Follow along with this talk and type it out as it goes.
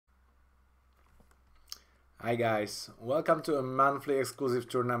Hi guys, welcome to a monthly exclusive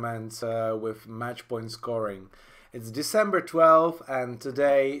tournament with match point scoring. It's December 12th and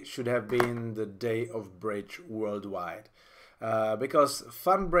today should have been the day of bridge worldwide. Because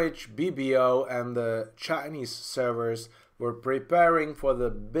Funbridge, BBO and the Chinese servers were preparing for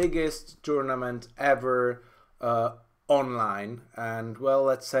the biggest tournament ever online, and well,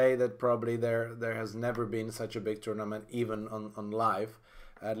 let's say that probably there has never been such a big tournament even on live,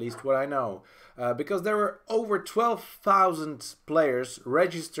 at least what I know, because there were over 12,000 players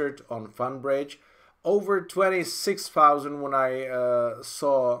registered on Funbridge, over 26,000 when I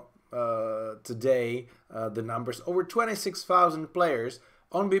saw today the numbers, over 26,000 players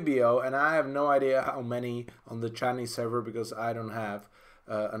on BBO, and I have no idea how many on the Chinese server because I don't have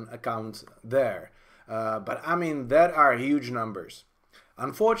an account there. But I mean, that are huge numbers.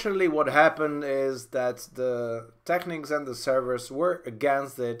 Unfortunately, what happened is that the techniques and the servers were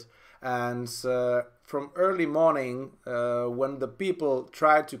against it, and from early morning, when the people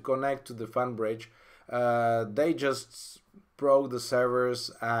tried to connect to the Funbridge, they just broke the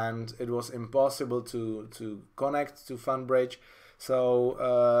servers and it was impossible to connect to Funbridge.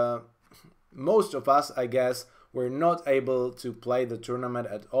 So most of us, I guess, were not able to play the tournament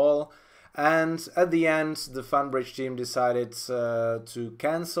at all. And at the end, the Funbridge team decided to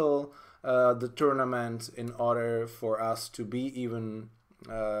cancel the tournament in order for us to be even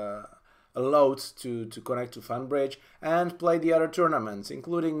allowed to connect to Funbridge and play the other tournaments,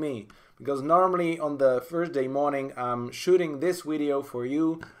 including me. Because normally on the first day morning, I'm shooting this video for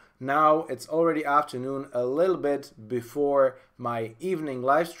you. Now it's already afternoon, a little bit before my evening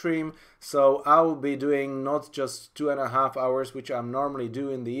live stream, so I will be doing not just 2.5 hours, which I'm normally do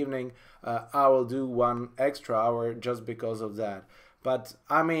in the evening. I will do 1 extra hour just because of that. But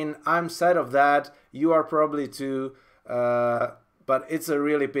I mean, I'm sad of that. You are probably too. But it's a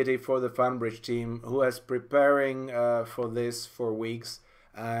really pity for the Funbridge team who has preparing for this for weeks,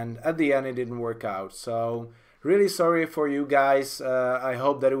 and at the end it didn't work out. So really sorry for you guys. I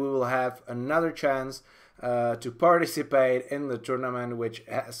hope that we will have another chance to participate in the tournament, which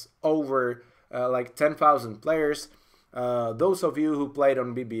has over like 10,000 players. Those of you who played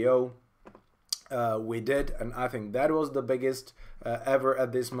on BBO, we did, and I think that was the biggest ever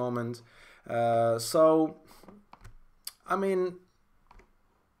at this moment. So, I mean,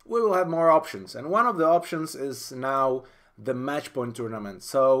 we will have more options, and one of the options is now the match point tournament.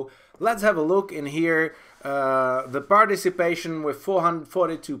 So let's have a look in here. The participation with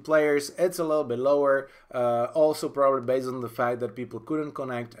 442 players, it's a little bit lower, also probably based on the fact that people couldn't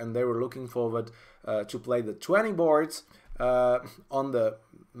connect and they were looking forward to play the 20 boards on the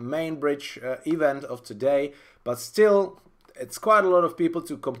main bridge event of today. But still, it's quite a lot of people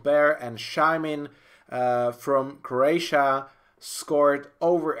to compare, and Shymin from Croatia scored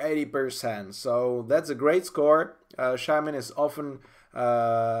over 80%, so that's a great score. Shymin is often,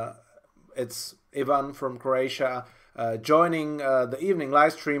 it's Ivan from Croatia joining the evening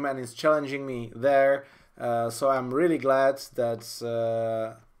live stream and is challenging me there, so I'm really glad that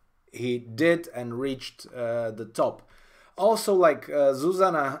he did and reached the top. Also, like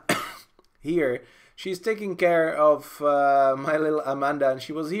Zuzana here, she's taking care of my little Amanda, and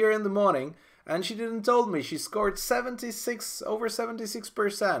she was here in the morning and she didn't told me. She scored over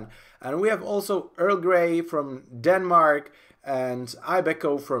 76%. And we have also Earl Grey from Denmark and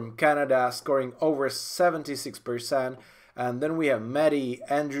Ibeco from Canada scoring over 76%. And then we have Maddie,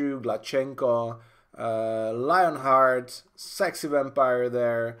 Andrew, Glachenko, Lionheart, Sexy Vampire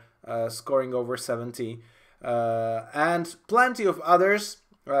there, scoring over 70. And plenty of others.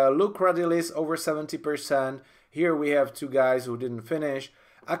 Luke Radilis over 70%. Here we have 2 guys who didn't finish,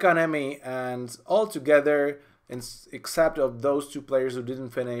 Akanemi, and all together, except of those 2 players who didn't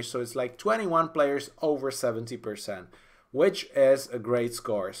finish, so it's like 21 players over 70%, which is a great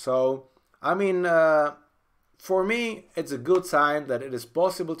score. So I mean, for me, it's a good sign that it is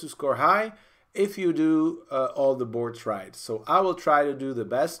possible to score high if you do all the boards right. So I will try to do the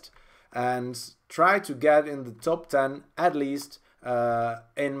best and try to get in the top 10 at least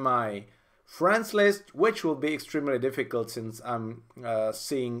in my friends list, which will be extremely difficult since I'm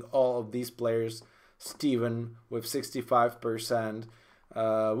seeing all of these players. Steven with 65%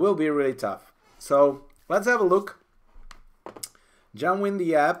 will be really tough. So let's have a look. Jump in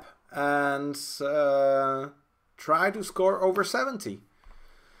the app and try to score over 70.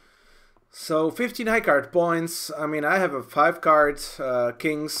 So 15 high card points. I mean, I have a 5 card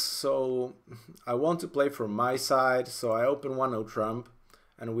kings, so I want to play from my side. So I open 1 no trump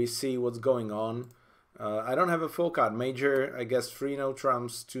and we see what's going on. I don't have a full card major. I guess 3 no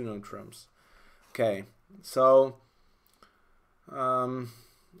trumps, 2 no trumps. Okay, so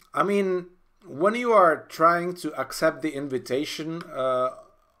I mean, when you are trying to accept the invitation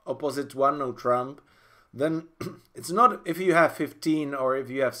opposite one no trump, then it's not if you have 15 or if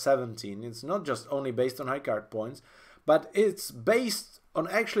you have 17. It's not just only based on high card points, but it's based on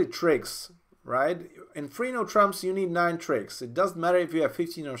actually tricks, right? In 3 no trumps, you need 9 tricks. It doesn't matter if you have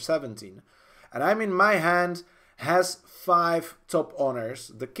 15 or 17. And I mean, my hand has 5 top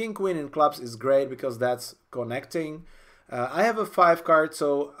honors. The king queen in clubs is great because that's connecting. I have a 5 card,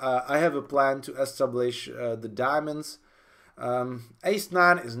 so I have a plan to establish the diamonds. Ace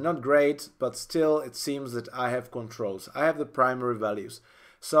 9 is not great, but still it seems that I have controls. I have the primary values.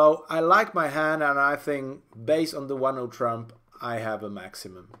 So I like my hand, and I think based on the 1 no trump, I have a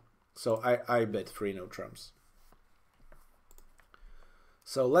maximum. So I bet 3 no trumps.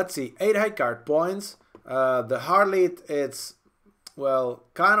 So let's see, 8 high card points. The hard lead, it's, well,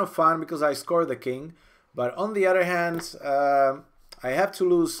 kind of fun because I score the king. But on the other hand, I have to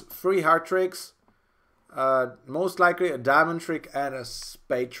lose 3 hard tricks. Most likely a diamond trick and a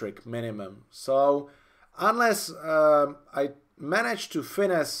spade trick minimum. So unless I manage to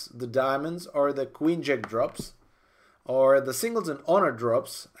finesse the diamonds or the queen jack drops or the singleton honor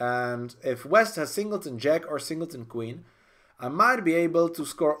drops, and if West has singleton jack or singleton queen, I might be able to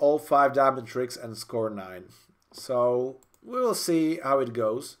score all 5 diamond tricks and score 9. So we will see how it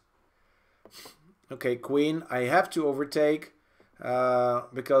goes. Okay, queen, I have to overtake.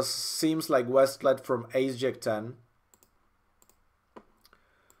 Because seems like West led from ace jack 10.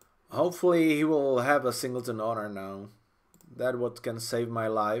 Hopefully he will have a singleton honor now. That what can save my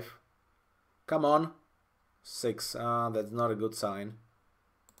life. Come on. 6. That's not a good sign.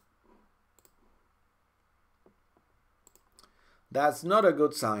 That's not a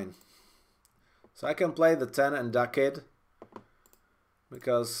good sign. So I can play the 10 and duck it.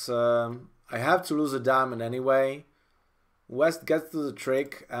 Because I have to lose a diamond anyway. West gets to the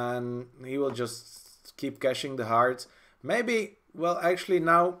trick and he will just keep cashing the hearts. Maybe, well, actually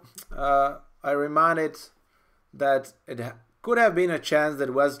now I reminded that it could have been a chance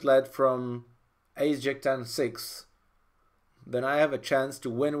that West led from ace jack 10 6. Then I have a chance to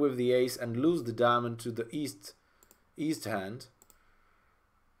win with the ace and lose the diamond to the east hand.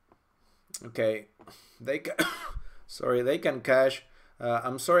 Okay, they can sorry, they can cash.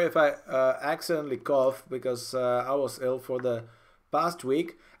 I'm sorry if I accidentally cough because I was ill for the past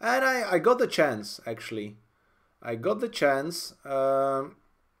week. And I got the chance, actually. I got the chance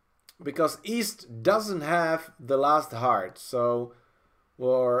because East doesn't have the last heart. So,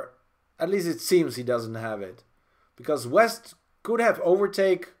 or at least it seems he doesn't have it. Because West could have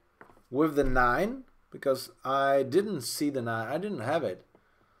overtake with the 9. Because I didn't see the 9. I didn't have it.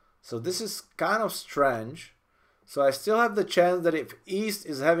 So this is kind of strange. So I still have the chance that if East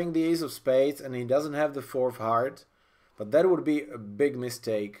is having the ace of spades and he doesn't have the 4th heart, but that would be a big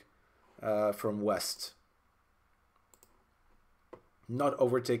mistake from West. Not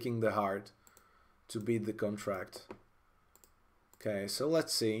overtaking the heart to beat the contract. Okay, so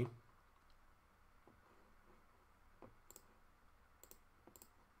let's see.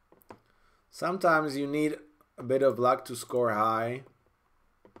 Sometimes you need a bit of luck to score high.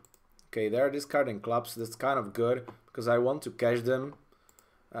 Okay, they're discarding clubs. That's kind of good because I want to cash them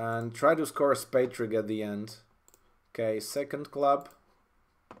and try to score a spade trick at the end. Okay, 2nd club.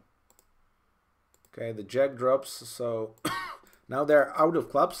 Okay, the jack drops, so now they're out of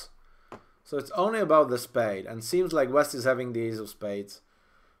clubs. So it's only about the spade, and seems like West is having the ace of spades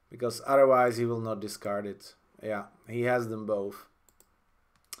because otherwise he will not discard it. Yeah, he has them both.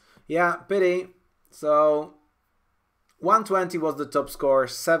 Yeah, pity. So 120 was the top score,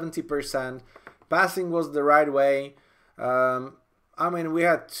 70%. Passing was the right way. I mean, we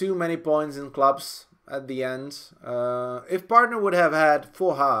had too many points in clubs at the end. If partner would have had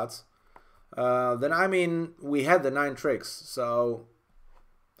 4 hearts, then I mean, we had the 9 tricks. So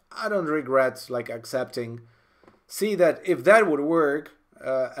I don't regret like accepting. See that if that would work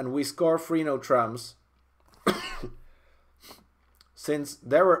and we score 3 no trumps, since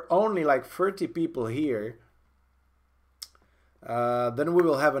there were only like 30 people here, then we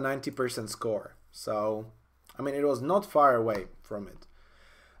will have a 90% score. So, I mean, it was not far away from it.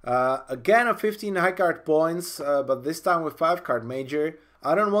 Again, a 15 high card points, but this time with 5 card major.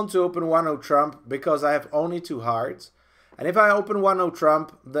 I don't want to open 1 no trump because I have only 2 hearts. And if I open 1 no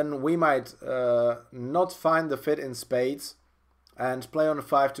trump, then we might not find the fit in spades and play on a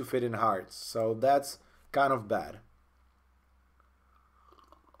 5 to fit in hearts. So that's kind of bad.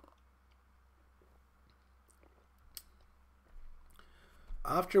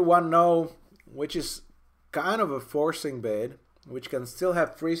 After 1 no, which is kind of a forcing bid, which can still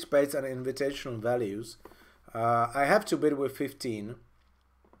have 3 spades and invitational values, I have to bid with 15.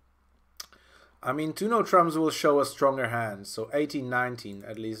 I mean, 2-no trumps will show a stronger hand, so 18-19,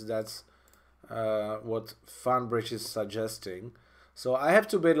 at least that's what Funbridge is suggesting. So I have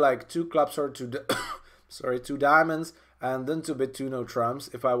to bid like 2 clubs or 2 sorry, 2 diamonds, and then to bid 2-no trumps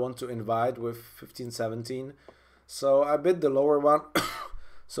if I want to invite with 15-17. So I bid the lower one,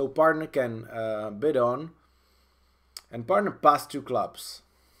 so partner can bid on, and partner passed 2 clubs.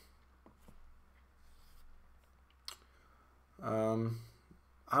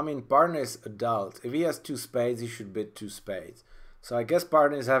 I mean, partner is adult. If he has 2 spades, he should bid 2 spades. So I guess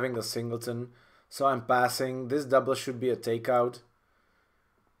partner is having a singleton, so I'm passing. This double should be a takeout.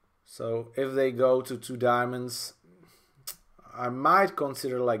 So if they go to 2 diamonds, I might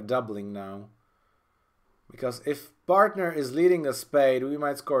consider like doubling now. Because if partner is leading a spade, we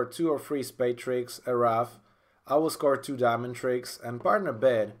might score 2 or 3 spade tricks, a rough. I will score 2 diamond tricks, and partner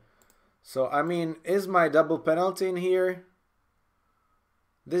bid. So I mean, is my double penalty in here?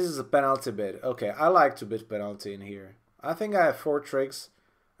 This is a penalty bid. Okay, I like to bid penalty in here. I think I have 4 tricks,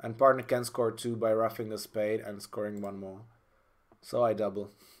 and partner can score 2 by roughing the spade and scoring 1 more. So I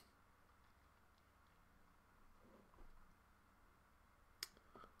double.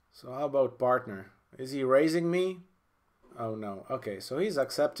 So how about partner? Is he raising me? Oh no. Okay, so he's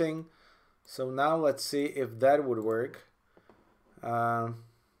accepting. So now let's see if that would work.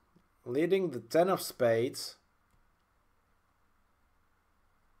 Leading the 10 of spades.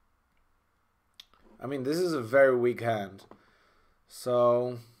 I mean, this is a very weak hand.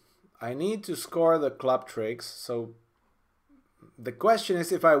 So I need to score the club tricks. So the question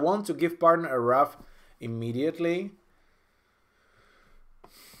is if I want to give partner a rough immediately.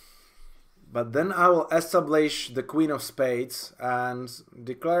 But then I will establish the queen of spades and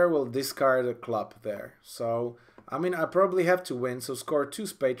declare will discard a club there. So, I mean, I probably have to win. So score 2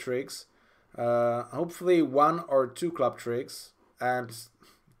 spade tricks. Hopefully 1 or 2 club tricks. And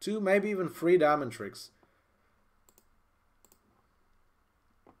 2, maybe even 3 diamond tricks.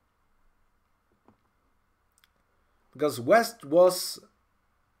 Because West was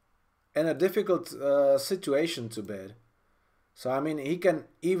in a difficult situation to bid. So I mean, he can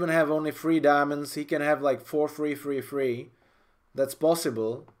even have only 3 diamonds. He can have like 4, 3, 3, 3. That's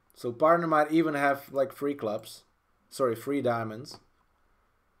possible. So partner might even have like 3 clubs. Sorry, 3 diamonds.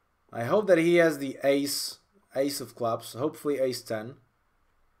 I hope that he has the ace of clubs. Hopefully ace 10.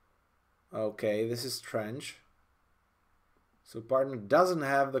 Okay, this is strange. So partner doesn't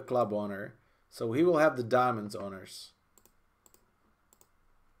have the club honor, so he will have the diamonds honors.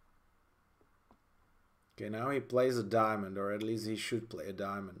 Okay, now he plays a diamond, or at least he should play a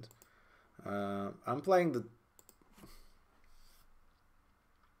diamond. I'm playing the...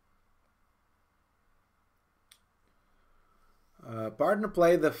 partner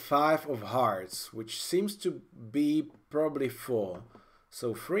played the 5 of hearts, which seems to be probably full.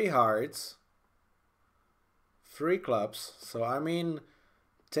 So 3 hearts, 3 clubs. So I mean,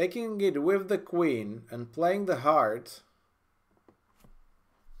 taking it with the queen and playing the heart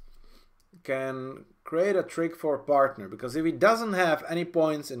can create a trick for partner. Because if he doesn't have any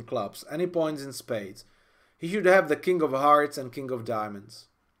points in clubs, any points in spades, he should have the king of hearts and king of diamonds.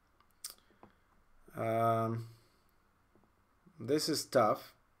 This is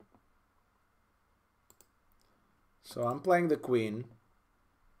tough. So I'm playing the queen.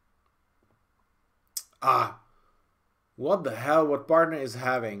 Ah, what the hell, what partner is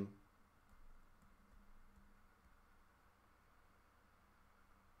having?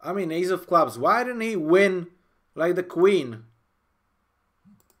 I mean, ace of clubs. Why didn't he win like the queen?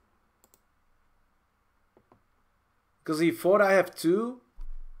 Because he thought I have 2?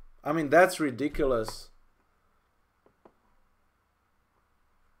 I mean, that's ridiculous.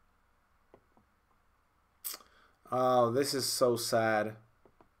 Oh, this is so sad.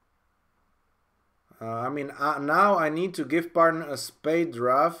 I mean, now I need to give partner a spade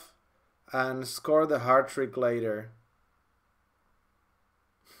rough and score the heart trick later.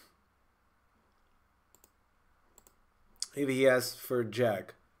 If he has for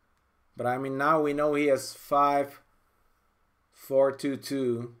jack. But I mean, now we know he has 5, 4, 2,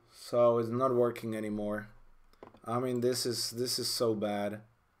 2, so it's not working anymore. I mean, this is so bad.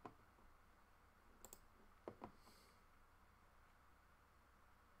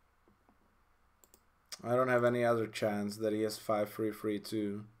 I don't have any other chance that he has 5, 3, 3,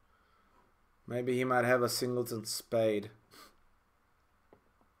 2. Maybe he might have a singleton spade.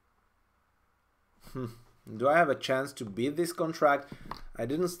 Do I have a chance to beat this contract? I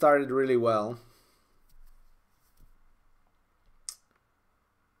didn't start it really well.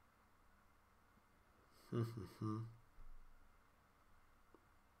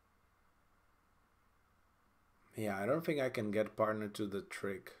 Yeah, I don't think I can get partner to the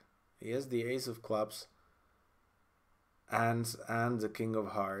trick He has the ace of clubs and the king of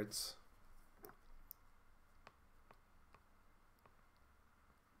hearts.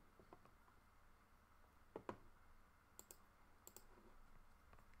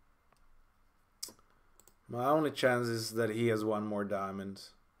 My only chance is that he has one more diamond.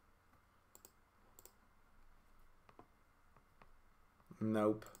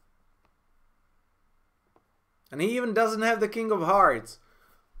 Nope. And he even doesn't have the king of hearts.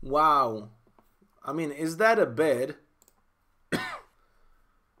 Wow. I mean, is that a bid?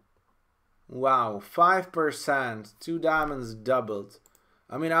 Wow, 5%. 2 diamonds doubled.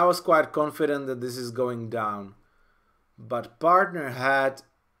 I mean, I was quite confident that this is going down. But partner had...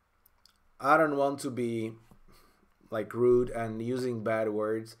 I don't want to be like rude and using bad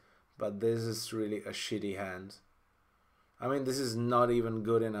words, but this is really a shitty hand. I mean, this is not even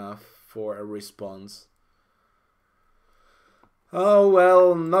good enough for a response. Oh,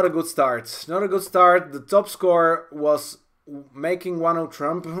 well, not a good start. Not a good start. The top score was making 1-0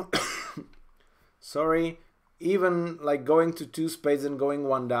 trump. Sorry. Even like going to 2 spades and going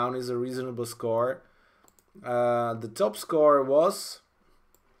 1 down is a reasonable score. The top score was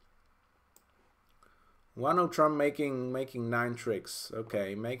 1-0 trump making 9 tricks.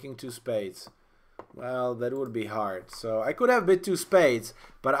 Okay, making 2 spades. Well, that would be hard. So I could have bid 2 spades,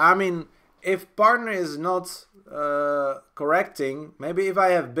 but I mean, if partner is not correcting, maybe if I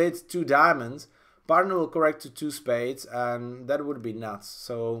have bid 2 diamonds, partner will correct to 2 spades, and that would be nuts.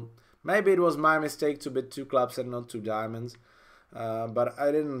 So maybe it was my mistake to bid 2 clubs and not 2 diamonds, but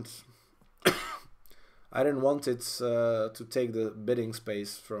I didn't. I didn't want it to take the bidding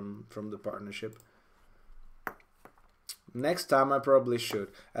space from the partnership. Next time I probably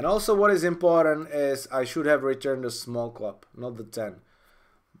should. And also what is important is I should have returned a small club, not the 10.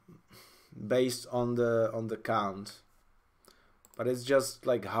 Based on the count. But it's just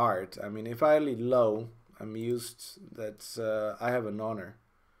like hard. I mean, if I lead low, I'm used that I have an honor.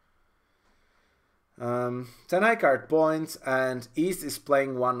 10 high card points, and East is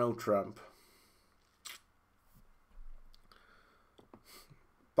playing 1-0 trump.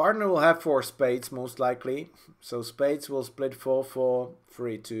 Partner will have 4 spades most likely, so spades will split 4-4,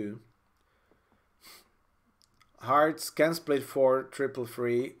 3-2. Hearts can split 4,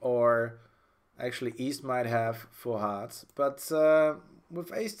 3-3, or actually East might have 4 hearts. But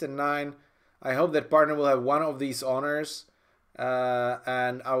with Ace to 9, I hope that partner will have one of these honors,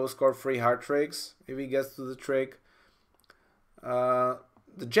 and I will score 3 heart tricks if he gets to the trick. The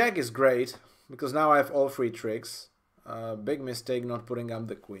Jack is great because now I have all 3 tricks. Big mistake not putting up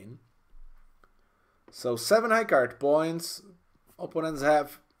the queen. So 7 high card points. Opponents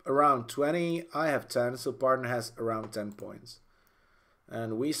have around 20. I have 10, so partner has around 10 points.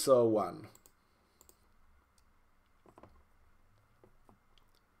 And we saw 1.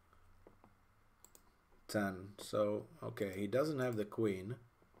 10. So, okay, he doesn't have the queen.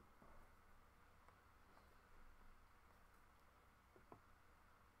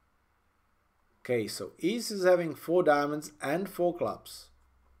 Okay, so East is having 4 diamonds and 4 clubs.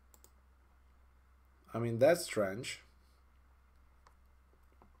 I mean, that's strange.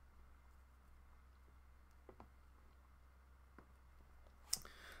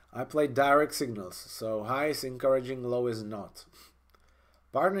 I played direct signals, so high is encouraging, low is not.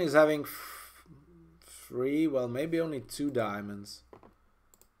 Partner is having 3, well, maybe only 2 diamonds.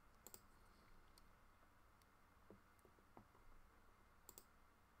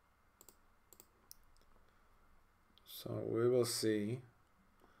 So we will see.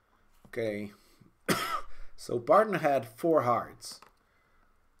 Okay. So partner had 4 hearts.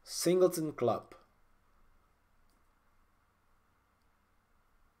 Singleton club.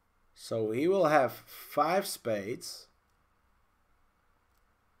 So he will have 5 spades,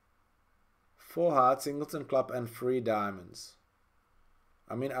 4 hearts, singleton club, and 3 diamonds.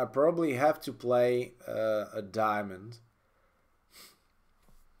 I mean, I probably have to play a diamond.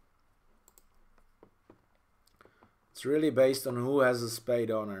 It's really based on who has a spade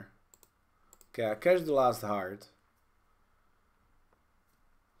honor. Okay, I cashed the last heart.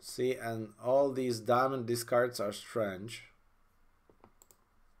 See, and all these diamond discards are strange.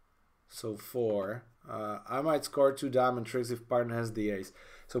 So 4. I might score 2 diamond tricks if partner has the ace.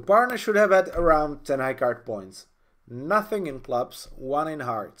 So partner should have had around 10 high card points. Nothing in clubs, 1 in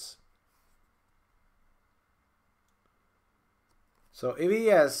hearts. So if he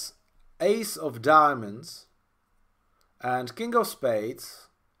has ace of diamonds and king of spades,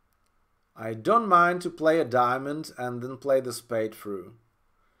 I don't mind to play a diamond and then play the spade through.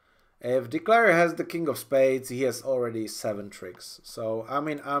 If declarer has the king of spades, he has already 7 tricks. So I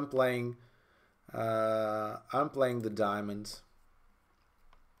mean, I'm playing the diamond.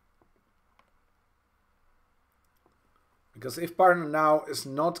 Because if partner now is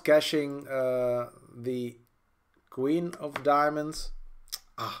not cashing the queen of diamonds,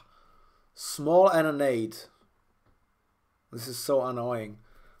 small and an 8. This is so annoying.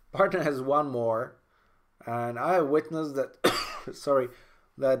 Partner has one more, and I have witnessed that. Sorry,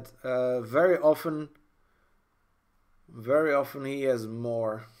 that very often he has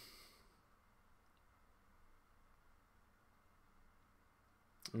more.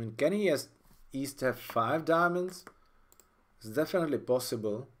 I mean, can he as East have 5 diamonds? It's definitely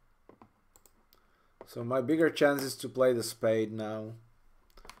possible. So my bigger chance is to play the spade now.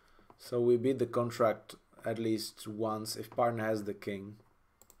 So we beat the contract at least once if partner has the king.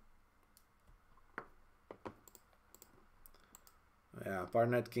 Yeah,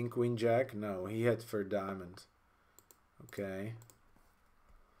 partner had king, queen, jack. No, he had for diamond. Okay.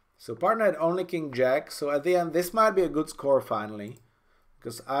 So partner had only king, jack. So at the end, this might be a good score finally.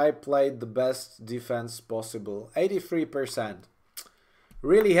 Because I played the best defense possible. 83%.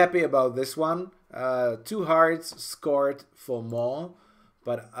 Really happy about this one. 2 hearts scored for more.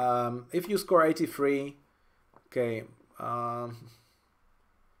 But if you score 83, okay.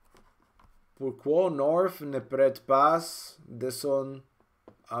 Pourquoi North ne prête pas de son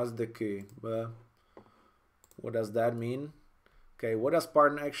as de queue? What does that mean? Okay, what does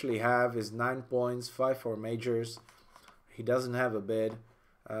partner actually have is 9 points, 5 for majors. He doesn't have a bid.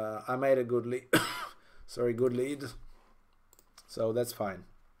 I made a good lead. Sorry, good lead. So that's fine.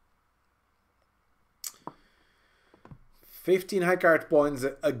 15 high card points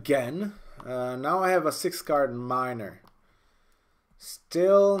again. Now I have a 6 card minor.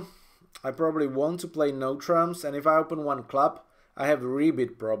 Still, I probably want to play no trumps, and if I open 1 club, I have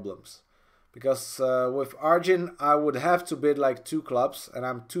rebid problems. Because with Argin, I would have to bid like 2 clubs, and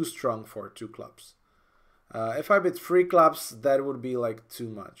I'm too strong for 2 clubs. If I bid 3 clubs, that would be like too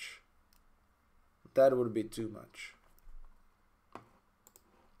much. That would be too much.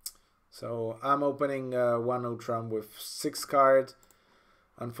 So I'm opening 1-0 trump with 6 card.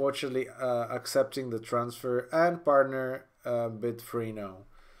 Unfortunately, accepting the transfer, and partner bid 3-0.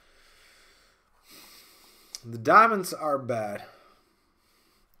 The diamonds are bad.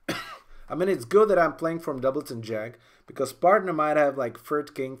 I mean, it's good that I'm playing from doubleton jack, because partner might have like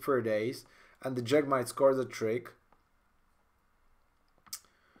third king, third ace, and the jack might score the trick.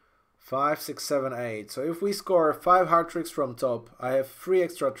 5, 6, 7, 8. So if we score 5 hard tricks from top, I have 3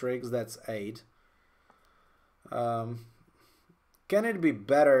 extra tricks, that's 8. Can it be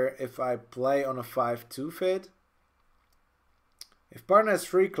better if I play on a 5-2 fid? If partner has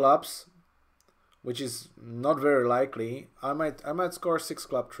 3 clubs, which is not very likely, I might score 6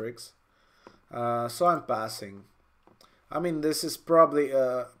 club tricks. So I'm passing. I mean, this is probably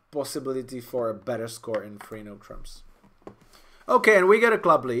a possibility for a better score in 3-0 trumps. Okay, and we get a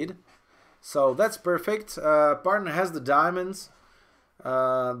club lead. So that's perfect. Partner has the diamonds.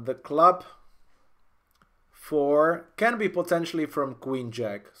 The club 4 can be potentially from queen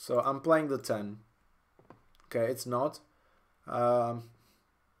jack. So I'm playing the 10. Okay, it's not.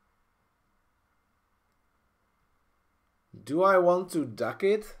 Do I want to duck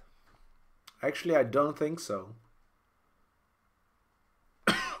it? Actually, I don't think so.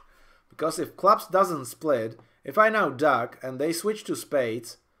 Because if clubs doesn't split, if I now duck and they switch to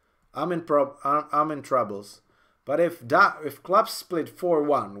spades, I'm in troubles. But if clubs split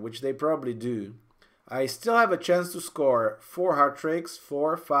 4-1, which they probably do, I still have a chance to score 4 hard tricks,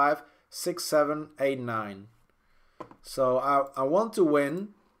 4, 5, 6, 7, 8, 9. So I want to win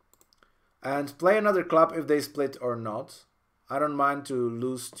and play another club if they split or not. I don't mind to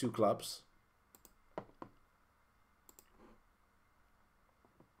lose 2 clubs.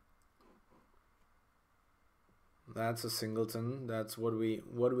 That's a singleton. That's what we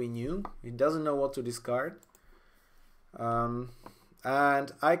knew. He doesn't know what to discard. And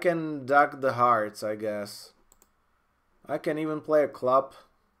I can duck the hearts, I guess. I can even play a club.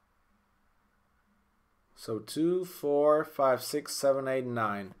 So 2, 4, 5, 6, 7, 8,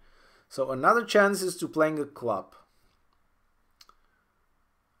 9. So another chance is to playing a club.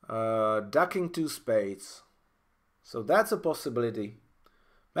 Ducking 2 spades. So that's a possibility.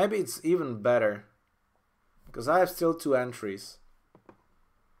 Maybe it's even better. Because I have still 2 entries.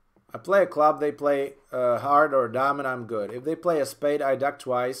 I play a club, they play hard or diamond, I'm good. If they play a spade, I duck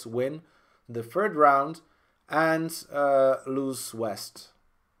twice, win the 3rd round, and lose west.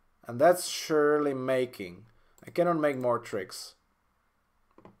 And that's surely making. I cannot make more tricks.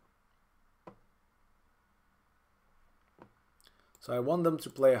 So I want them to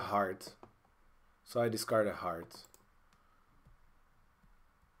play a heart. So I discard a heart.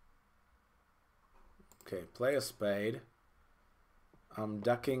 Okay, play a spade. I'm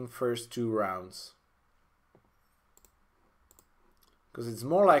ducking first 2 rounds. because it's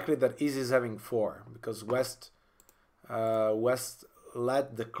more likely that East is having 4, because West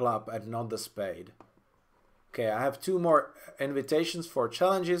led the club and not the spade. Okay, I have 2 more invitations for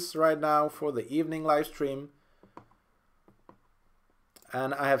challenges right now for the evening live stream.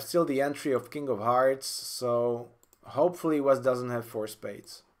 And I have still the entry of King of Hearts, so hopefully West doesn't have 4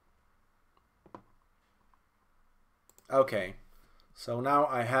 spades. Okay, so now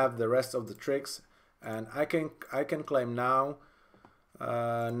I have the rest of the tricks, and I can claim now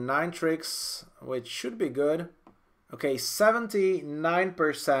 9 tricks, which should be good. Okay,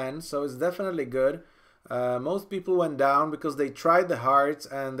 79%, so it's definitely good. Most people went down because they tried the hearts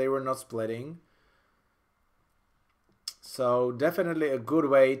and they were not splitting. So definitely a good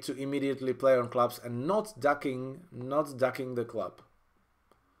way to immediately play on clubs and not ducking the club.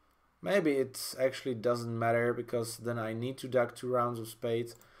 Maybe it actually doesn't matter because then I need to duck 2 rounds of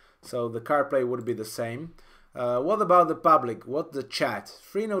spades. So the card play would be the same. What about the public? What the chat?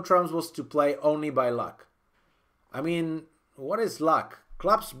 3 no trumps was to play only by luck. I mean, what is luck?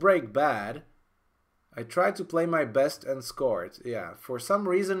 Clubs break bad. I tried to play my best and scored. Yeah, for some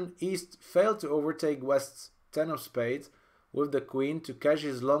reason East failed to overtake West's 10 of spades with the queen to cash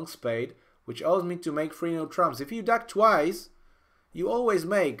his long spade, which allows me to make 3 no trumps. If you duck twice, you always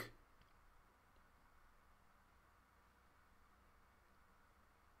make.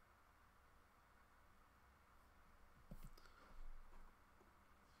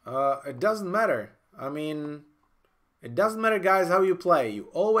 It doesn't matter. I mean, it doesn't matter, guys, how you play. You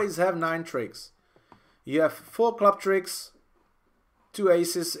always have 9 tricks. You have 4 club tricks, 2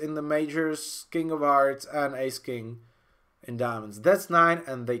 aces in the majors, King of Hearts and Ace King in diamonds. That's 9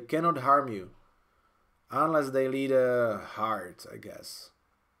 and they cannot harm you. Unless they lead a heart, I guess.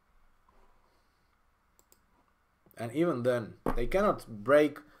 And even then, they cannot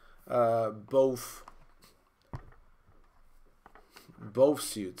break both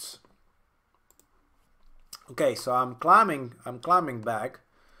suits. Okay, so I'm climbing back.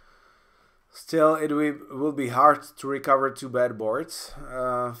 Still, it will be hard to recover 2 bad boards.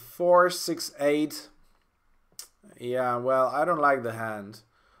 4, 6, 8. Yeah, well, I don't like the hand.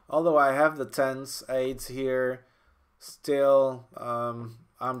 Although I have the 10s, 8s here. Still,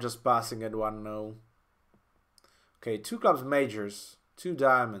 I'm just passing at 1 no. Okay, 2 clubs majors, 2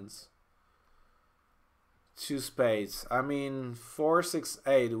 diamonds, 2 spades. I mean, 4, 6,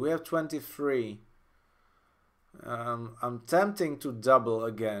 8. We have 23. I'm tempting to double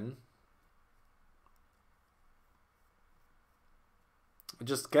again. I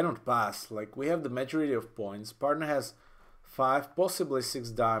just cannot pass. Like, we have the majority of points. Partner has 5, possibly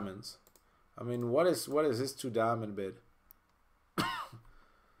 6 diamonds. I mean, what is his 2 diamond bid?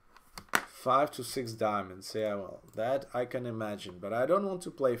 5 to 6 diamonds. Yeah, well, that I can imagine. But I don't want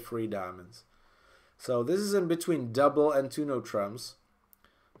to play 3 diamonds. So this is in between double and 2 no trumps.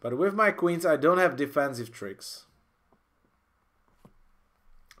 But with my queens, I don't have defensive tricks.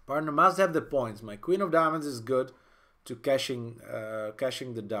 Partner must have the points. My queen of diamonds is good to cashing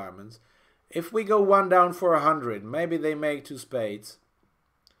the diamonds. If we go 1 down for 100, maybe they make 2 spades.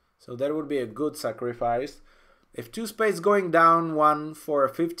 So that would be a good sacrifice. If 2 spades going down 1 for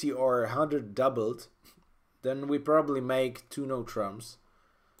 50 or 100 doubled, then we probably make 2 no trumps.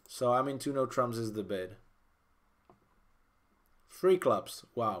 So I mean 2 no trumps is the bid. 3 clubs.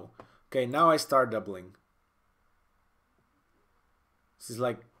 Wow. Okay, now I start doubling. This is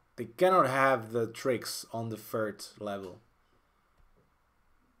like, they cannot have the tricks on the 3rd level.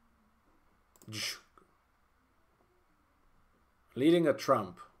 Leading a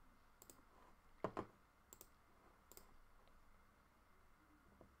trump.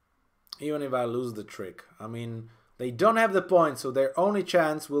 Even if I lose the trick. I mean, they don't have the points, so their only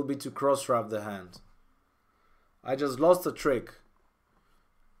chance will be to cross-rub the hand. I just lost the trick.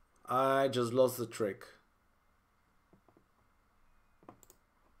 I just lost the trick.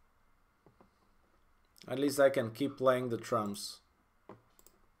 At least I can keep playing the trumps.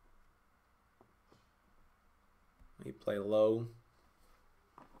 We play low.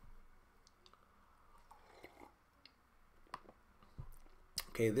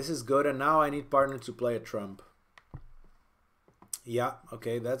 Okay, this is good, and now I need partner to play a trump. Yeah,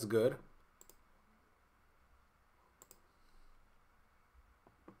 okay, that's good.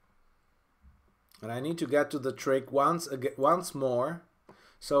 And I need to get to the trick once more.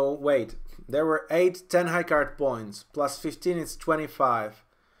 So wait, there were 8 10 high card points plus 15 is 25.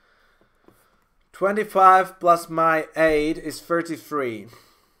 25 plus my 8 is 33.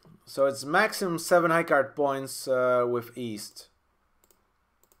 So it's maximum 7 high card points with East.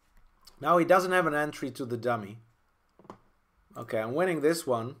 Now he doesn't have an entry to the dummy. Okay, I'm winning this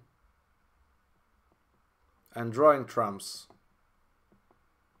one and drawing trumps.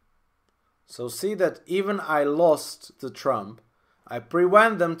 So see that even I lost the trump, I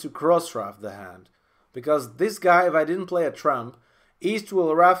prevent them to cross-ruff the hand. Because this guy, if I didn't play a trump, East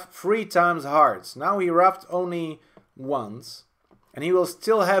will ruff 3 times hearts. Now he ruffed only once. And he will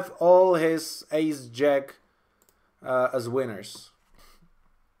still have all his ace-jack as winners.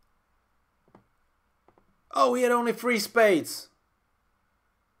 Oh, he had only 3 spades.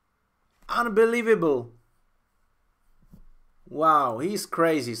 Unbelievable. Wow, he's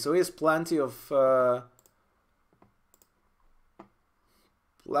crazy. So he has plenty of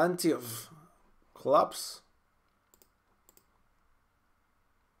clubs.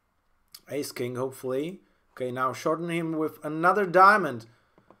 Ace king, hopefully. Okay, now shorten him with another diamond.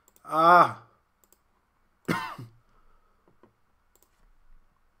 Ah.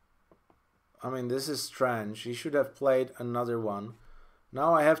 I mean, this is strange. He should have played another one.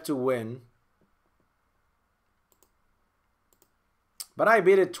 Now I have to win. But I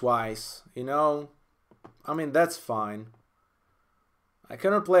beat it twice, you know. I mean, that's fine. I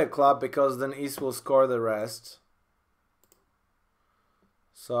cannot play a club because then East will score the rest.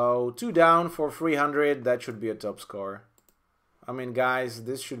 So 2 down for 300, that should be a top score. I mean, guys,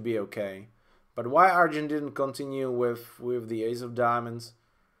 this should be okay. But why Argent didn't continue with the ace of diamonds?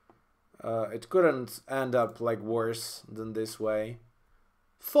 It couldn't end up like worse than this way.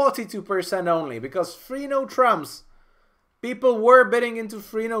 42% only, because 3-no trumps. People were betting into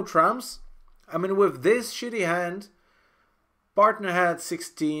 3-no trumps. I mean, with this shitty hand, partner had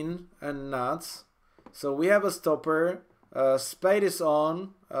 16 and nuts. So we have a stopper. Spade is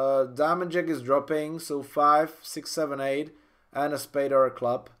on. Diamond jack is dropping. So 5, 6, 7, 8. And a spade or a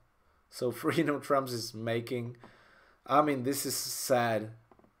club. So 3-no trumps is making. I mean, this is sad.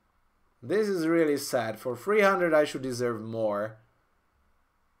 This is really sad. For 300, I should deserve more.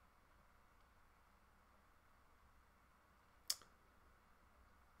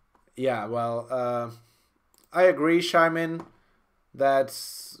 Yeah, well, I agree, Shaimin, that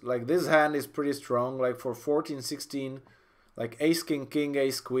like this hand is pretty strong. Like for 14, 16, like ace, king,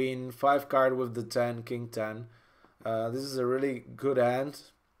 ace, queen, 5 card with the 10, king, 10. This is a really good hand.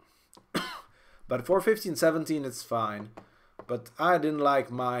 But for 15, 17, it's fine. But I didn't like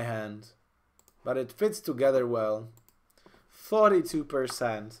my hand. But it fits together well.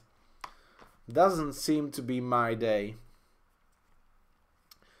 42%. Doesn't seem to be my day.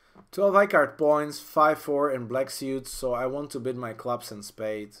 12 high card points, 5-4 in black suits, so I want to bid my clubs and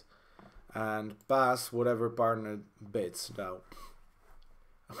spades. And pass whatever partner bids now.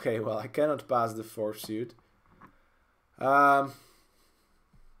 Okay, well, I cannot pass the 4th suit. I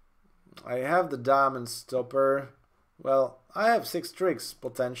have the diamond stopper. Well, I have 6 tricks,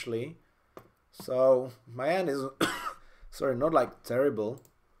 potentially. So, my hand is, sorry, not like terrible.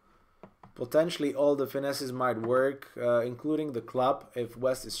 Potentially all the finesses might work, including the club, if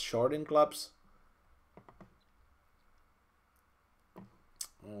West is short in clubs.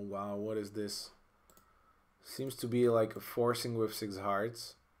 Oh wow, what is this? Seems to be like a forcing with 6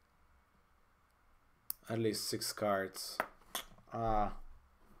 hearts. At least 6 cards. I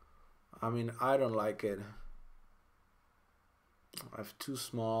mean, I don't like it. I have too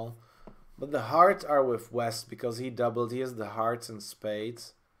small. But the hearts are with West because he doubled. He has the hearts and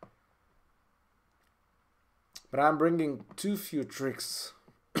spades. But I'm bringing too few tricks.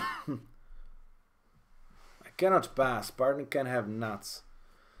 I cannot pass. Partner can have nuts.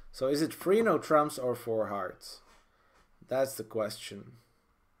 So is it 3-no trumps or 4 hearts? That's the question.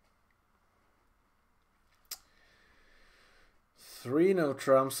 3-no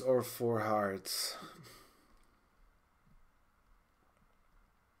trumps or 4 hearts?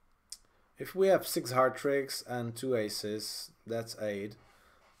 If we have 6 heart tricks and 2 aces, that's 8.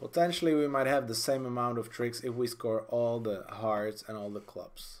 Potentially we might have the same amount of tricks if we score all the hearts and all the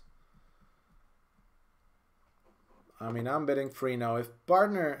clubs. I mean, I'm bidding 3-no. If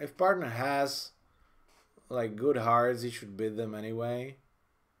partner has like good hearts, he should bid them anyway.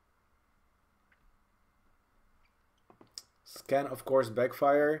 Can of course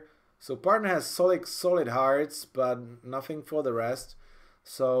backfire. So partner has solid hearts, but nothing for the rest.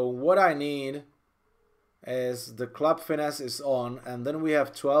 So what I need is the club finesse is on, and then we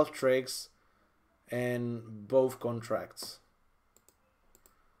have 12 tricks in both contracts.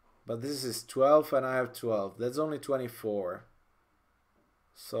 But this is 12 and I have 12. That's only 24.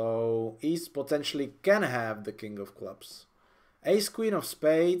 So East potentially can have the king of clubs. Ace queen of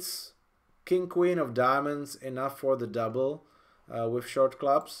spades, king queen of diamonds, enough for the double with short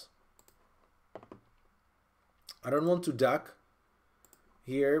clubs. I don't want to duck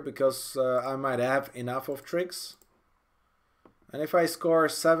here because I might have enough of tricks. And if I score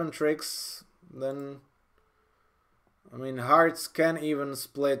 7 tricks, then I mean, hearts can even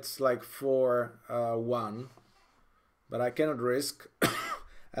split like 4-1, but I cannot risk.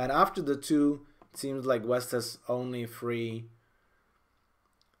 And after the 2, it seems like West has only three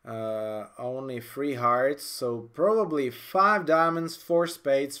hearts, so probably 5 diamonds, 4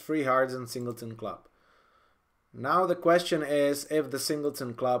 spades, 3 hearts, and singleton club. Now the question is if the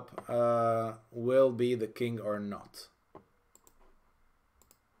singleton club will be the king or not.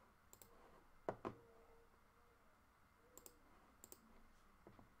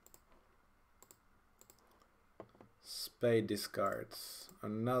 Spade discards.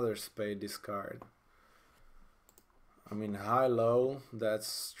 Another spade discard. I mean, high-low, that's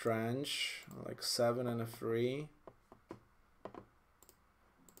strange. Like 7 and a 3.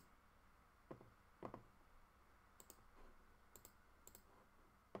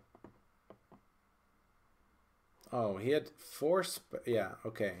 Oh, he had 4 yeah,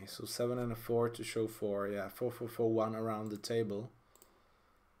 okay. So 7 and a 4 to show 4. Yeah, 4, 4, 4, 1 around the table.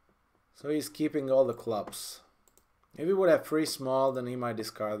 So he's keeping all the clubs. If he would have 3 small, then he might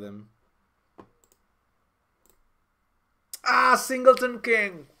discard them. Ah, singleton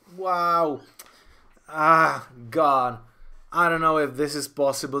king! Wow! Ah, God. I don't know if this is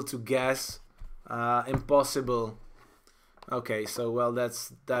possible to guess. Impossible. Okay, so well,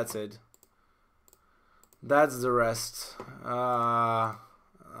 that's it. That's the rest.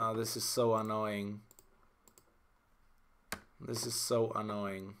 This is so annoying. This is so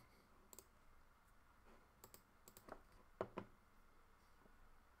annoying.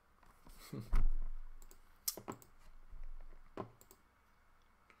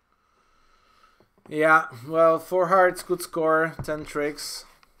 Yeah, well, 4 hearts could score 10 tricks.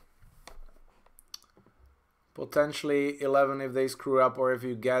 Potentially 11 if they screw up or if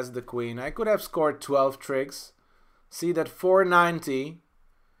you guess the queen. I could have scored 12 tricks. See that 490.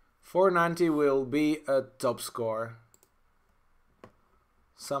 490 will be a top score.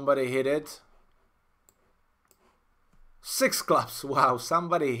 Somebody hit it. 6 clubs. Wow,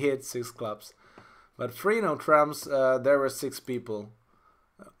 somebody hit 6 clubs. But 3 no trumps, there were 6 people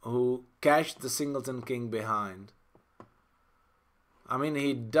who cashed the singleton king behind. I mean,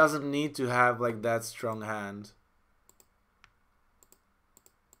 he doesn't need to have like that strong hand.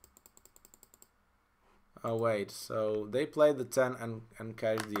 Oh wait, so they played the 10 and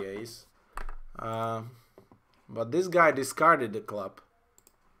cashed the ace. But this guy discarded the club.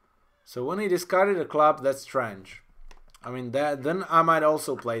 So when he discarded the club, that's strange. I mean, then I might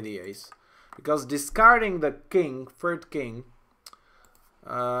also play the ace. Because discarding the king, third king,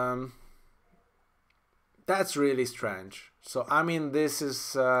 that's really strange. So, I mean, this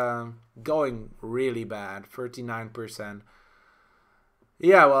is going really bad, 39%.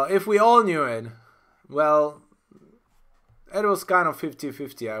 Yeah, well, if we all knew it, well, it was kind of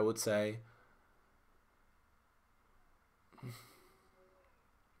 50-50, I would say.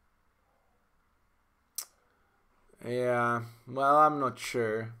 Yeah, well, I'm not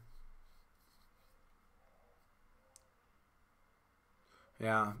sure.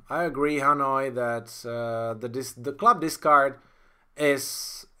 Yeah, I agree, Hanoi, that the club discard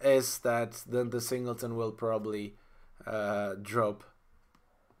is that then the singleton will probably drop.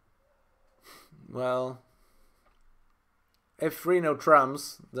 Well, if 3 no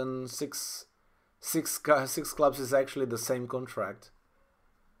trumps, then six clubs is actually the same contract.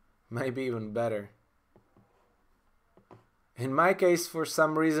 Maybe even better. In my case, for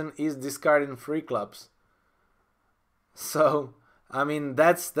some reason, he's discarding 3 clubs. So, I mean,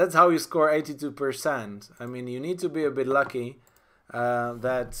 that's how you score 82%. I mean, you need to be a bit lucky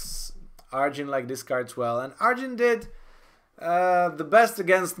that Arjun like discards well. And Arjun did the best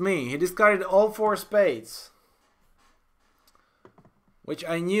against me. He discarded all 4 spades. Which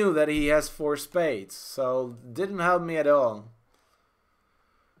I knew that he has 4 spades. So, didn't help me at all.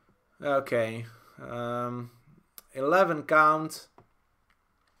 Okay. 11 count.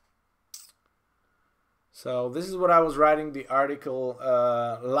 So this is what I was writing the article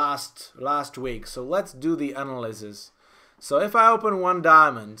last week. So let's do the analysis. So if I open 1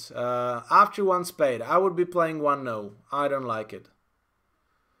 diamond after 1 spade, I would be playing 1 no. I don't like it.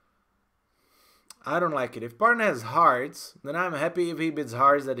 I don't like it. If partner has hearts, then I'm happy if he bids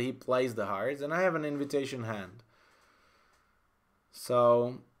hearts that he plays the hearts, and I have an invitation hand.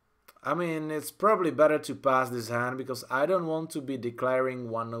 So, I mean, it's probably better to pass this hand because I don't want to be declaring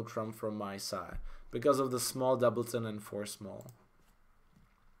 1 no trump from my side because of the small doubleton and 4 small.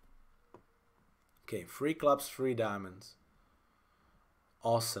 Okay, 3 clubs, 3 diamonds.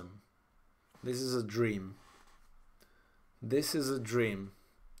 Awesome. This is a dream. This is a dream.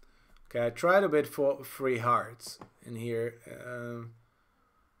 Okay, I tried a bit for 3 hearts in here.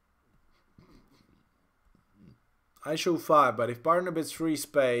 I show 5, but if partner bids 3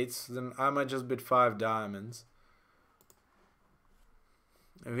 spades, then I might just bid 5 diamonds.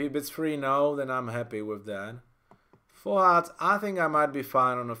 If he bids 3 no, then I'm happy with that. 4 hearts, I think I might be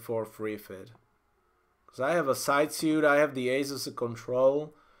fine on a 4-3 fit. Because I have a side suit, I have the ace as a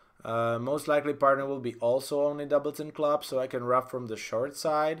control. Most likely partner will be also only double 10 clubs, so I can rough from the short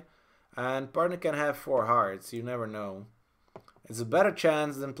side. And partner can have 4 hearts, you never know. It's a better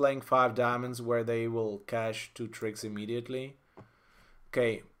chance than playing 5 diamonds where they will cash 2 tricks immediately.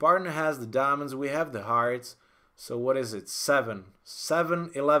 Okay, partner has the diamonds, we have the hearts. So what is it? 7.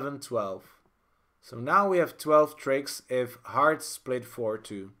 7, 11, 12. So now we have 12 tricks if hearts split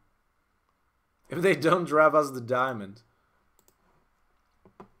 4-2. If they don't drive us the diamond.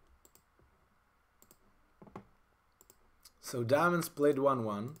 So diamond split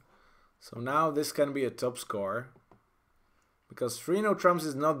 1-1. So now this can be a top score. Because 3 no trumps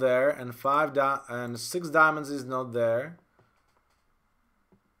is not there and 6 diamonds is not there.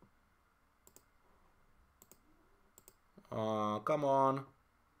 Oh, come on.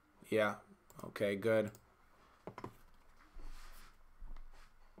 Yeah. Okay, good.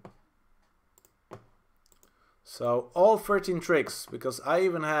 So all 13 tricks, because I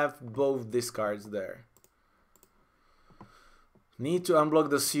even have both discards there. Need to unblock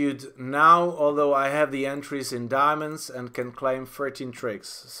the suit now, although I have the entries in diamonds and can claim 13 tricks.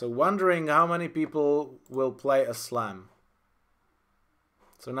 So wondering how many people will play a slam.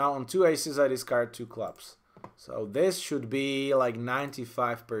 So now on 2 aces I discard 2 clubs. So this should be like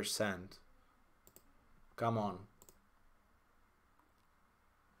 95%. Come on.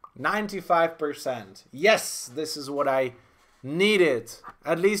 95%. Yes, this is what I needed.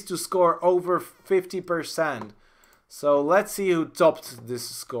 At least to score over 50%. So let's see who topped this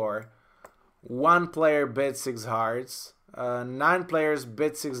score. 1 player bid 6 hearts. 9 players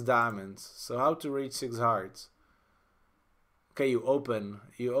bid 6 diamonds. So how to reach 6 hearts? Okay, you open.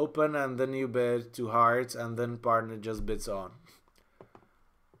 You open and then you bid 2 hearts and then partner just bids on.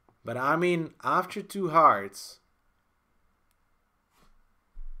 But I mean, after 2 hearts...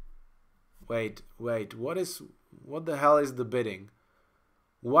 Wait, what the hell is the bidding?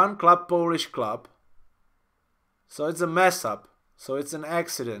 1 club, Polish club. So it's a mess up. So it's an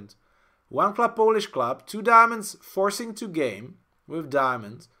accident. 1 club, Polish club, 2 diamonds forcing to game with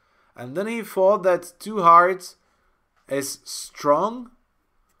diamonds. And then he thought that 2 hearts is strong.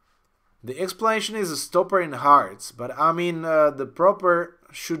 The explanation is a stopper in hearts. But I mean, the proper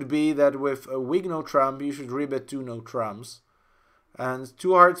should be that with a weak no trump, you should rebet 2 no trumps. And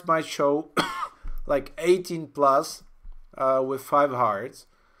 2 hearts might show like 18 plus with 5 hearts.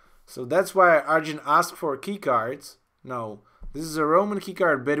 So that's why Arjun asked for key cards. No, this is a Roman key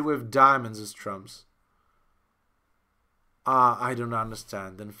card bid with diamonds as trumps. I don't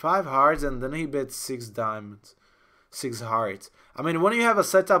understand. Then 5 hearts and then he bid 6 diamonds. 6 hearts. I mean, when you have a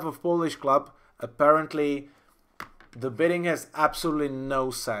setup of Polish club, apparently the bidding has absolutely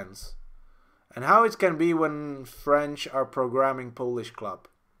no sense. And how it can be when French are programming Polish club.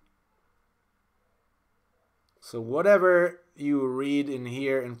 So whatever you read in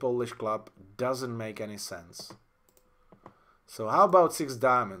here in Polish club doesn't make any sense. So how about 6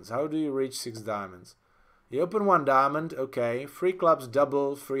 diamonds? How do you reach 6 diamonds? You open 1 diamond, okay. 3 clubs,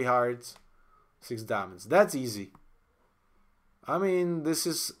 double, 3 hearts, 6 diamonds. That's easy. I mean, this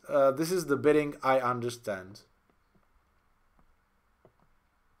is the bidding I understand.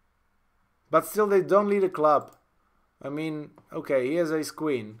 But still, they don't lead a club. I mean, okay, he has ace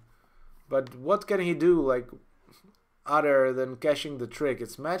queen. But what can he do, like, other than cashing the trick?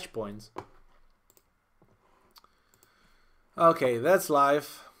 It's match points. Okay, that's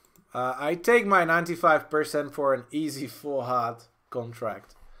life. I take my 95% for an easy 4-heart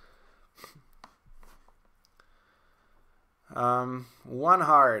contract. 1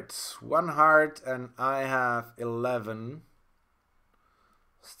 heart. 1 heart and I have 11.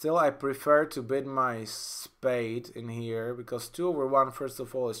 Still, I prefer to bid my spade in here, because 2/1, first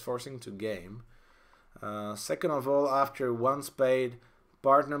of all, is forcing to game. Second of all, after 1 spade,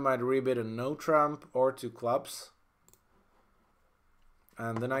 partner might rebid a no trump or 2 clubs.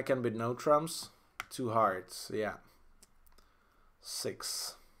 And then I can bid no trumps, 2 hearts, yeah.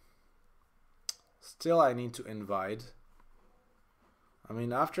 6. Still, I need to invite. I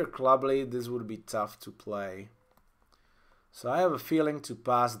mean, after club lead, this would be tough to play. So I have a feeling to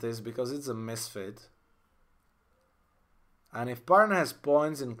pass this because it's a misfit. And if partner has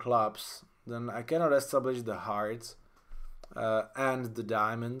points in clubs, then I cannot establish the hearts and the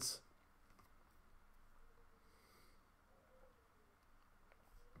diamonds.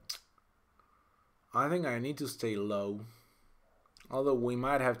 I think I need to stay low. Although we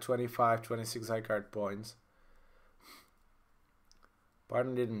might have 25, 26 high card points.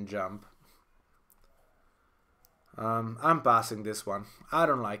 Partner didn't jump. I'm passing this one. I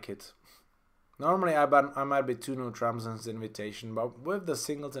don't like it. Normally I might be 2-no trumps and invitation, but with the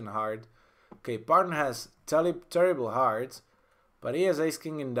singleton heart. Okay, partner has terrible hearts, but he has ace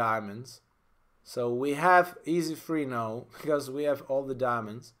king in diamonds. So we have easy 3-no because we have all the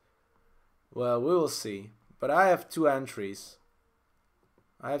diamonds. Well, we will see. But I have 2 entries.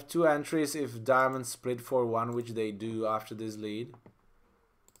 I have 2 entries if diamonds split 4-1, which they do after this lead.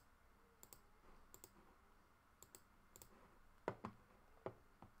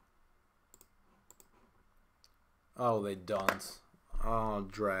 Oh, they don't. Oh,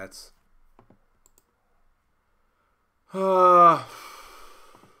 dreads.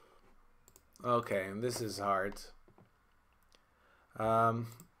 Okay, this is hard. Oh,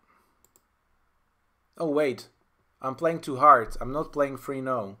 wait. I'm playing too hard. I'm not playing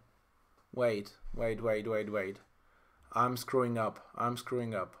 3-no. Wait. I'm screwing up.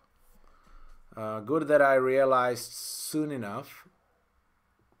 Good that I realized soon enough.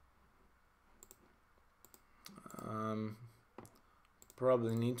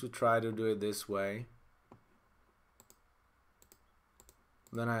 Probably need to try to do it this way.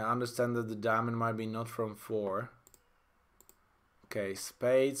 Then I understand that the diamond might be not from 4. Okay,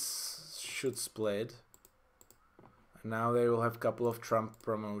 spades should split. And now they will have a couple of trump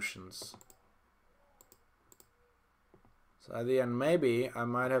promotions. So at the end, maybe I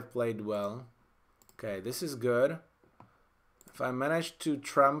might have played well. Okay, this is good. If I manage to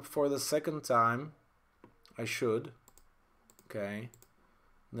trump for the second time, I should. Okay.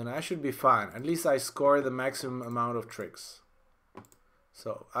 Then I should be fine. At least I score the maximum amount of tricks.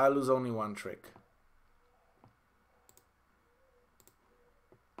 So I lose only 1 trick.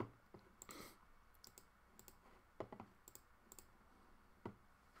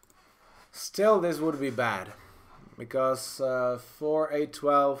 Still, this would be bad. Because 4, 8,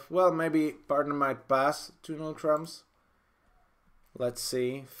 12. Well, maybe partner might pass 2-no trumps. Let's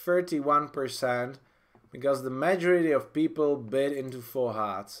see. 31%. Because the majority of people bid into 4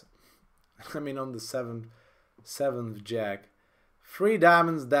 hearts. I mean on the 7th jack. 3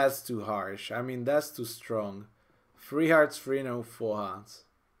 diamonds, that's too harsh. I mean, that's too strong. 3 hearts, 3-no, 4 hearts.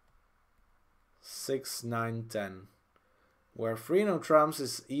 6, 9, 10. Where 3-no trumps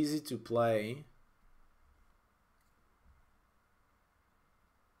is easy to play.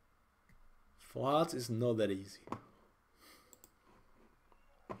 4 hearts is not that easy.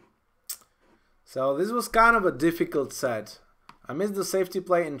 So this was kind of a difficult set. I missed the safety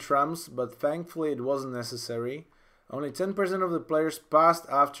play in trumps, but thankfully it wasn't necessary. Only 10% of the players passed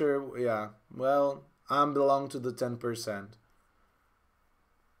after, yeah, well, I belong to the 10%.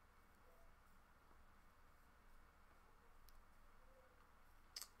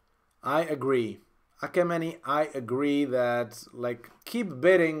 I agree. Akemeni, I agree that, like, keep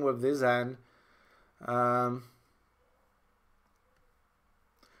bidding with this hand.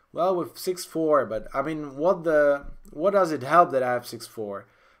 Well, with 6-4, but I mean, what does it help that I have 6-4?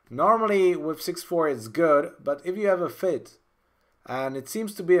 Normally with 6-4 it's good, but if you have a fit, and it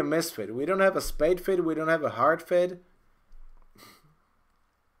seems to be a misfit. We don't have a spade fit, we don't have a heart fit.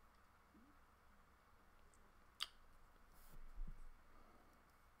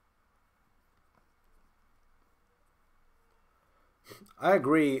 I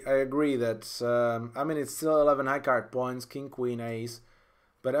agree that, I mean, it's still 11 high card points, king, queen, ace.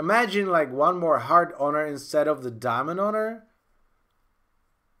 But imagine like one more heart honor instead of the diamond honor.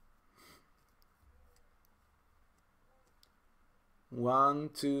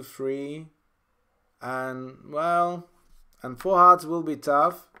 One, two, three. And, well, and 4 hearts will be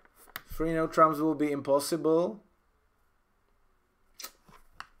tough. 3-no trumps will be impossible.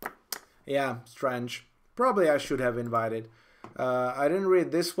 Yeah, strange. Probably I should have invited. I didn't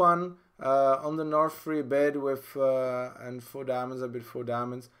read this one. On the north free bid with and 4 diamonds, I bid 4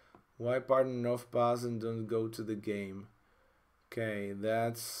 diamonds. Why partner north pass and don't go to the game? Okay,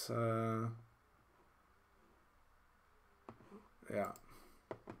 that's yeah.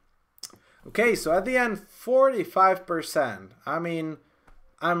 Okay, so at the end, 45%. I mean,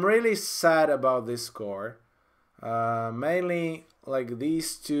 I'm really sad about this score. Mainly like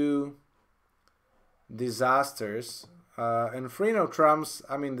these 2 disasters. And 3-no trumps,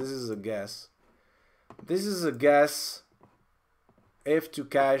 I mean, this is a guess. This is a guess if to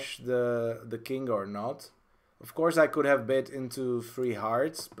cash the king or not. Of course, I could have bid into 3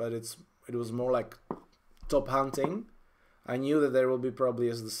 hearts, but it was more like top hunting. I knew that there will be probably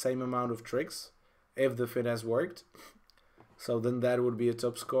the same amount of tricks if the finesse worked. So then that would be a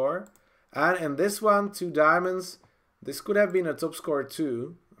top score. And in this one, 2 diamonds, this could have been a top score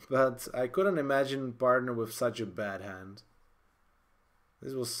too. But I couldn't imagine partner with such a bad hand.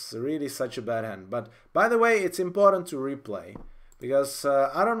 This was really such a bad hand. But by the way, it's important to replay because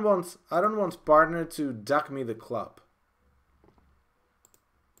I don't want partner to duck me the club.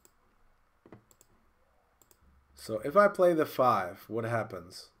 So if I play the 5, what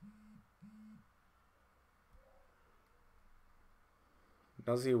happens?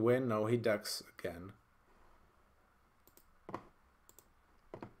 Does he win? No, he ducks again.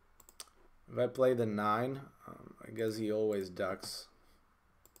 If I play the 9, I guess he always ducks.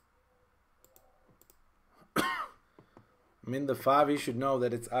 I mean, the 5, he should know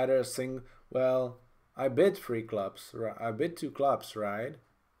that it's either a single. Well, I bid 3 clubs. I bid 2 clubs, right?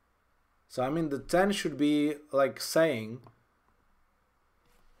 So I mean, the 10 should be like saying,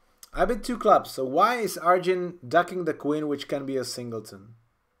 I bid 2 clubs. So why is Arjun ducking the queen, which can be a singleton?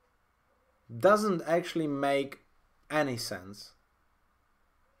 Doesn't actually make any sense.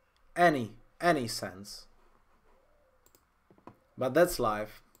 Any sense. But that's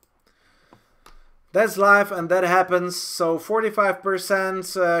life. That's life, and that happens. So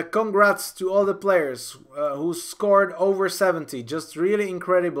 45%. Congrats to all the players who scored over 70. Just really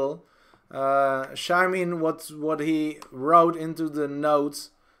incredible. Sharmin, what he wrote into the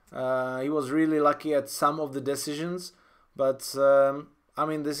notes. He was really lucky at some of the decisions, but I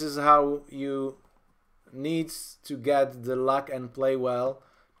mean, this is how you need to get the luck and play well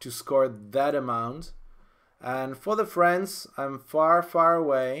to score that amount. And for the friends, I'm far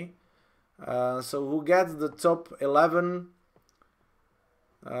away. So who gets the top 11?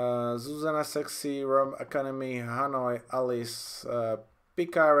 Zuzana Sexy, Rome Academy, Hanoi, Alice,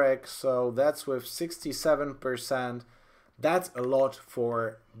 Pikarek. So that's with 67%. That's a lot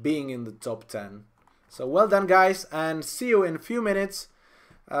for being in the top 10. So well done, guys, and see you in a few minutes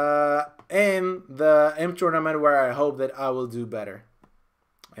in the IMP tournament, where I hope that I will do better.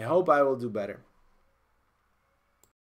 I hope I will do better.